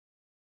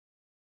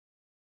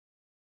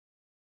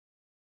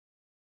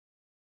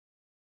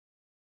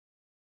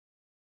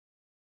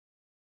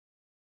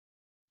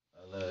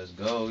Let's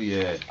go.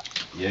 Yeah.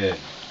 Yeah.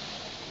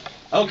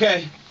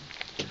 Okay.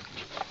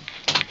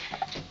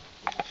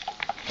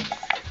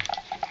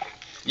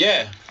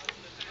 Yeah.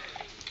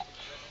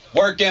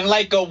 Working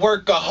like a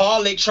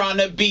workaholic, trying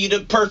to be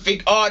the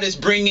perfect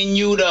artist, bringing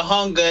you the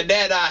hunger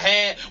that I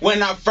had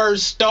when I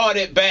first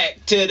started.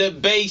 Back to the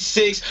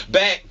basics,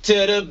 back to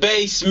the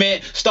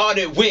basement.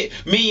 Started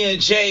with me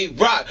and J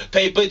Rock,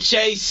 paper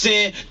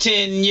chasing.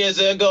 10 years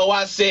ago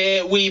I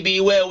said we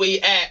be where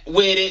we at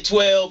with it.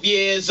 12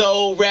 years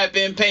old,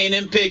 rapping,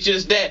 painting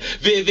pictures that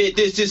vivid.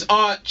 This is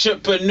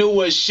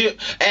entrepreneurship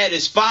at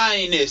its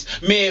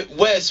finest,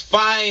 Midwest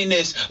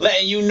finest,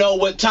 letting you know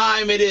what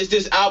time it is.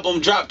 This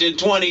album dropped in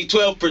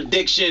 2012,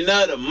 prediction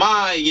of the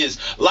Mayans.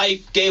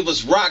 Life gave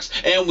us rocks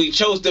and we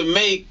chose to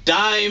make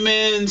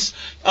diamonds.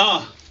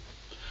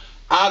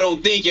 I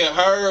don't think you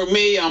heard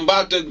me. I'm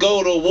about to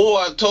go to war.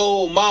 I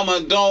told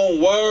mama don't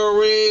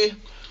worry.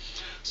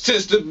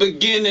 Since the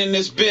beginning,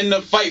 it's been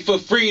a fight for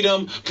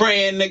freedom.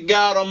 Praying to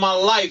God on my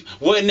life.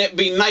 Wouldn't it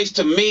be nice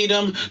to meet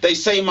him? They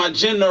say my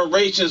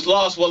generation's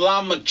lost. Well,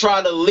 I'ma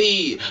try to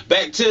lead.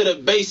 Back to the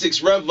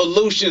basics.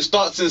 Revolution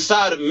starts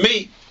inside of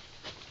me.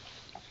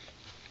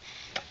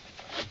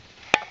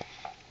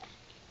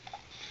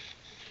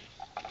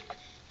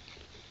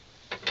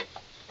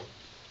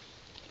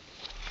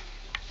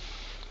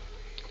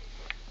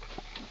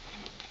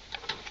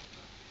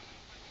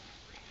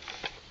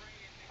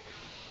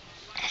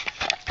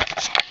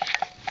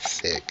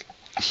 Sick.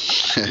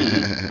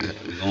 Yeah,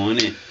 going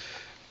in.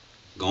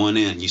 Going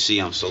in. You see,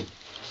 I'm so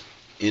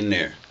in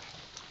there.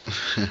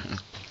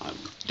 I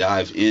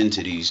dive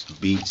into these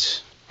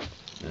beats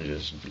and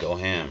just go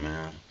ham,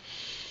 man.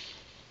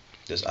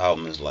 This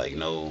album is like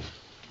no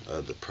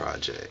other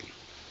project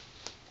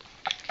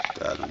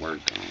that I done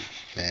worked on.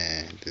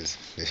 Man, this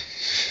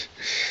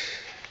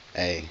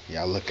hey,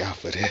 y'all look out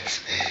for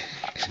this.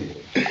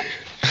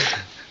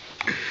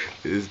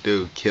 This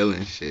dude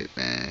killing shit,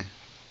 man.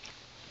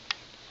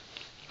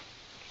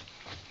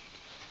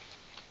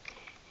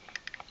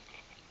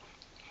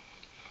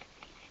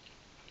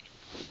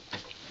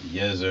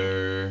 Yes,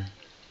 sir.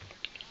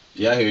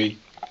 Yeah, I hear you.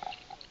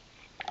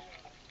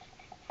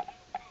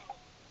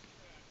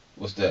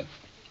 What's that?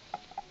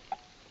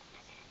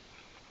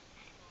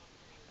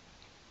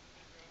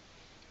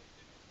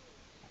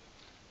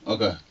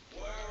 Okay.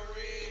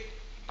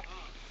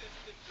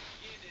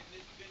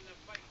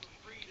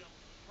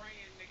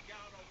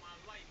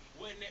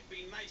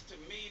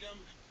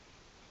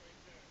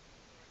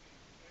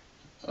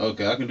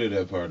 Okay, I can do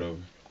that part over.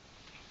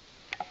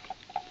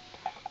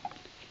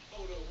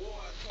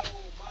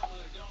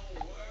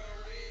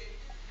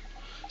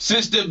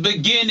 Since the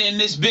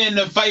beginning, it's been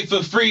a fight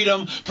for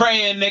freedom.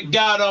 Praying to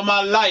God all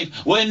my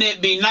life. Wouldn't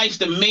it be nice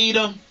to meet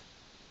him?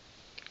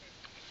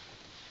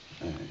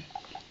 Right.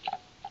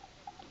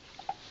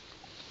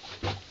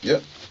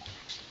 Yep.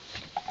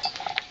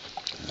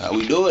 How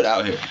we do it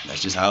out here.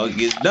 That's just how it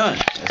gets done.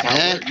 That's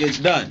how it gets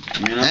done.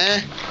 You know?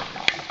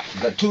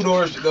 You got 2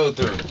 doors to go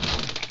through.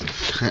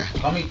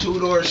 Call me 2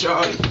 doors,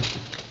 shawty.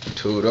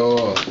 2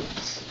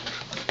 doors.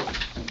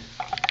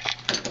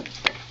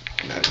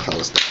 Gotta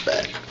close the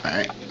back,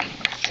 alright?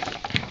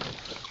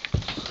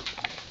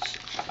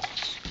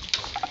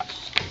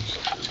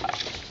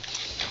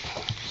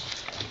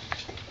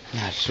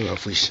 Not sure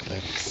if we should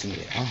let him see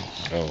it.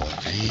 Oh,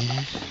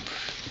 man.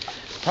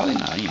 Probably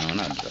not, you know,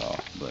 not at all,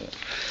 but. You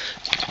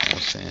know what I'm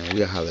saying?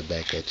 We'll holler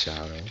back at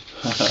y'all,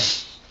 though.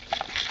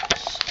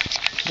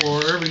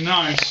 For every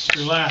nice,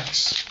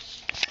 relax.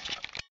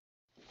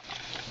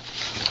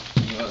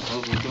 You want to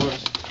close the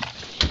doors?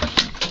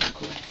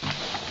 Cool.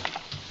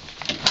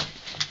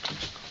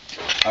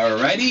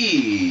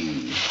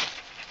 Alrighty.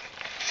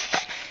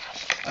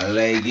 I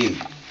like it.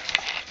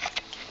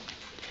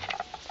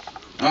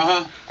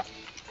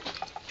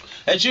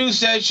 That you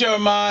set your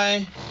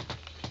mind.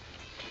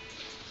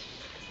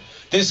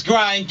 This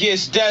grind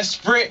gets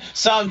desperate,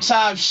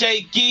 sometimes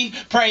shaky,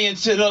 praying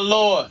to the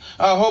Lord.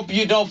 I hope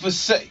you don't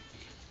forsake.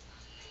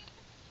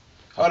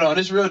 Hold on,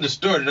 it's real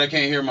distorted. I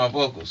can't hear my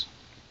vocals.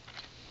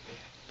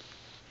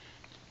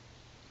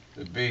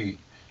 The beat.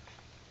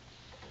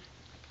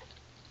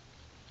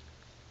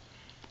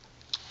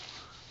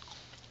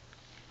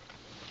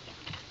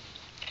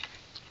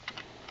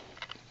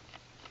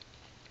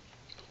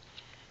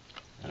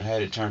 I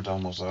had it turned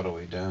almost all the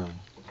way down.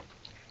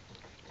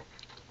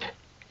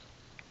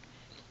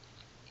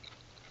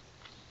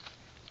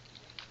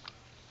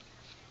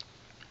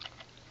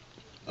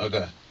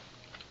 Okay.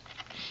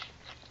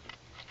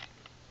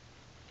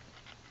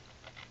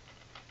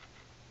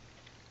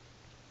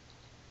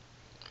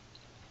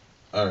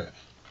 All right.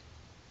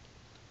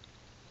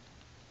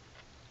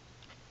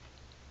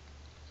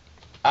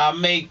 I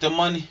make the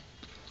money.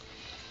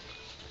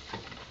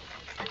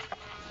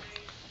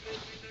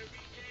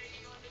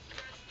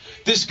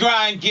 This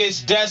grind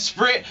gets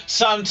desperate,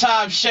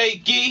 sometimes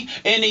shaky.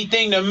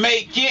 Anything to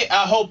make it,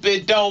 I hope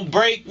it don't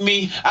break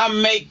me. I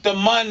make the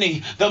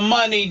money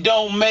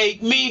don't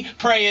make me.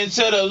 Praying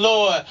to the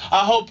Lord, I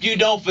hope you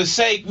don't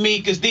forsake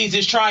me, cause these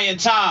is trying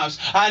times.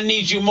 I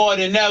need you more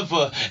than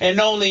ever, and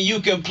only you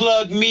can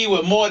plug me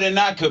with more than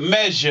I could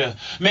measure.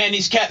 Man,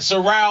 these cats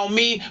around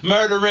me,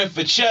 murdering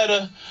for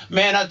cheddar.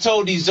 Man, I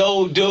told these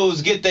old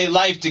dudes, get their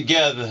life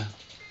together.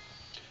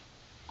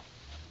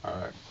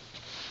 Alright.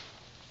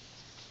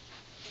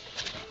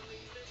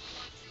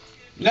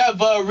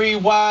 Never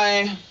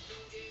rewind.